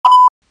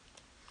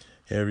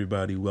Hey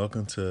everybody,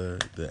 welcome to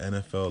the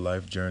NFL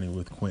Life Journey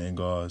with Quentin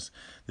Gauze.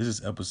 This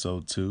is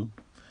episode 2.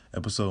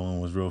 Episode 1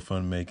 was real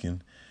fun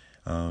making.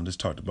 Just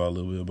talked about a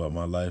little bit about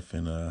my life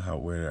and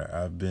where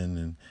I've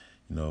been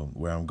and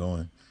where I'm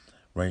going.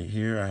 Right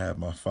here I have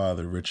my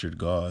father, Richard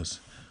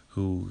Gauze,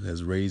 who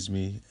has raised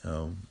me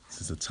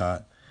since a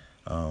tot,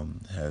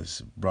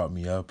 has brought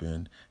me up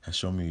and has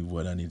shown me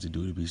what I need to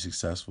do to be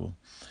successful.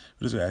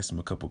 We're just gonna ask him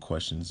a couple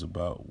questions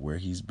about where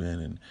he's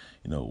been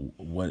and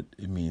what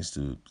it means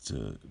to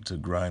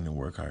grind and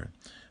work hard.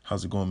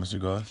 How's it going,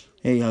 Mr. Gauze?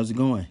 Hey, how's it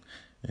going?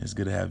 It's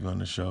good to have you on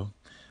the show.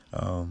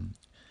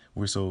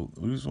 We're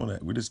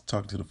just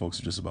talking to the folks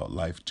just about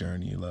life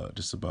journey,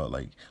 just about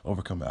like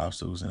overcoming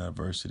obstacles and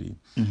adversity.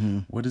 Mm-hmm.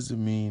 What does it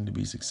mean to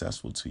be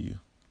successful to you?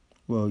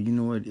 Well, you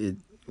know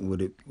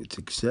what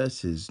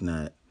success is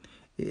not.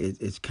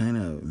 It's kind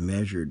of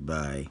measured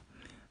by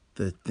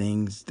the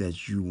things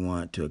that you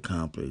want to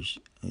accomplish,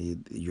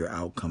 your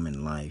outcome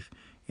in life.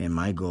 And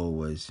my goal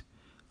was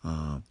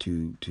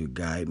to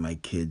guide my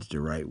kids the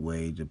right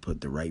way, to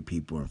put the right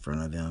people in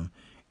front of them,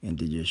 and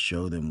to just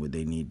show them what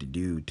they need to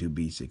do to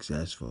be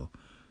successful.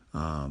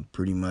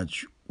 Pretty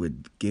much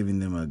with giving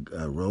them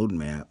a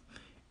roadmap,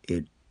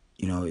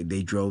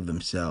 they drove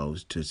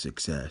themselves to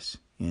success.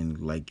 And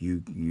like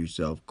you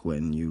yourself,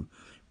 Quentin, you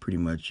pretty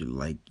much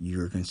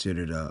you're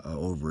considered a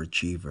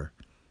overachiever.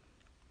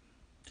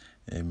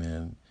 Hey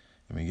man,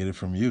 get it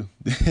from you.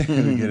 Get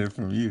it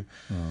from you.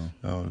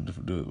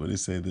 What they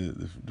say,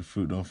 the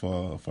fruit don't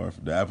fall far,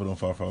 the apple don't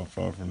fall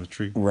far from the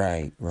tree.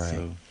 Right.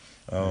 So,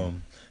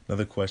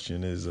 another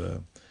question is,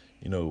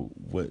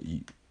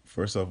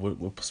 first off,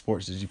 what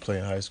sports did you play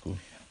in high school?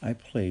 I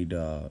played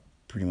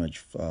pretty much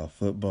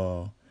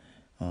football.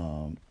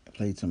 I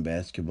played some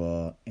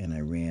basketball, and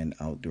I ran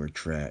outdoor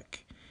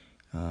track.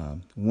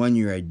 1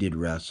 year I did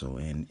wrestle,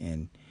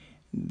 and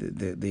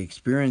the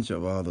experience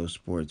of all those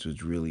sports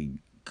was really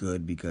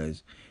good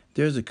because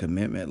there's a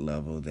commitment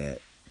level that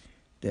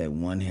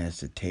one has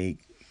to take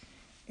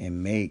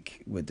and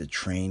make with the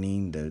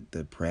training,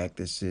 the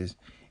practices,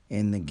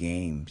 and the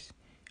games,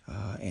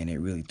 and it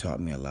really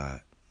taught me a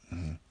lot.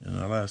 Mm-hmm.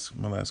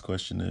 And my last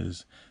question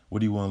is, what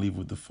do you want to leave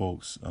with the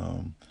folks?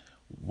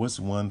 What's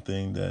one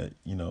thing that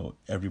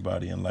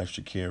everybody in life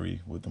should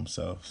carry with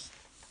themselves?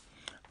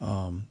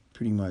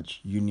 Pretty much,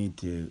 you need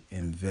to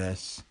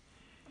invest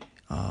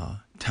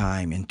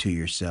time into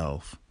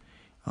yourself,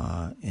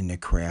 in the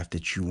craft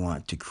that you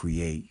want to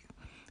create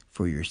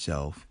for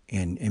yourself,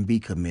 and be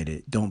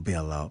committed. Don't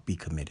bail out. Be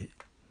committed.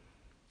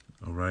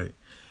 All right.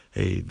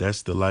 Hey,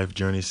 that's the Life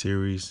Journey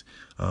series,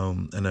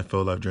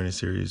 NFL Life Journey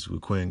series with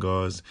Quentin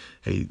Gauze.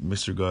 Hey,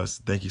 Mr.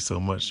 Gauze, thank you so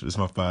much. It's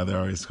my father. I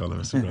always call him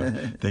Mr.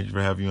 Gauze. Thank you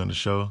for having me on the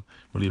show.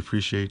 Really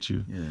appreciate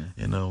you. Yeah.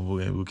 And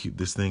we'll keep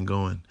this thing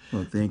going.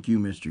 Well, thank you,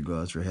 Mr.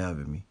 Gauze, for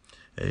having me.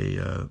 Hey,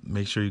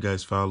 make sure you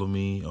guys follow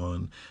me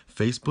on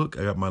Facebook.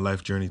 I got my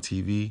Life Journey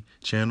TV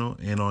channel,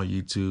 and on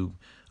YouTube,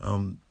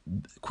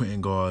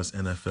 Quentin Gauze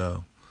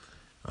NFL.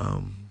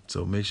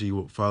 So make sure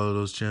you follow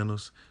those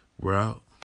channels. We're out.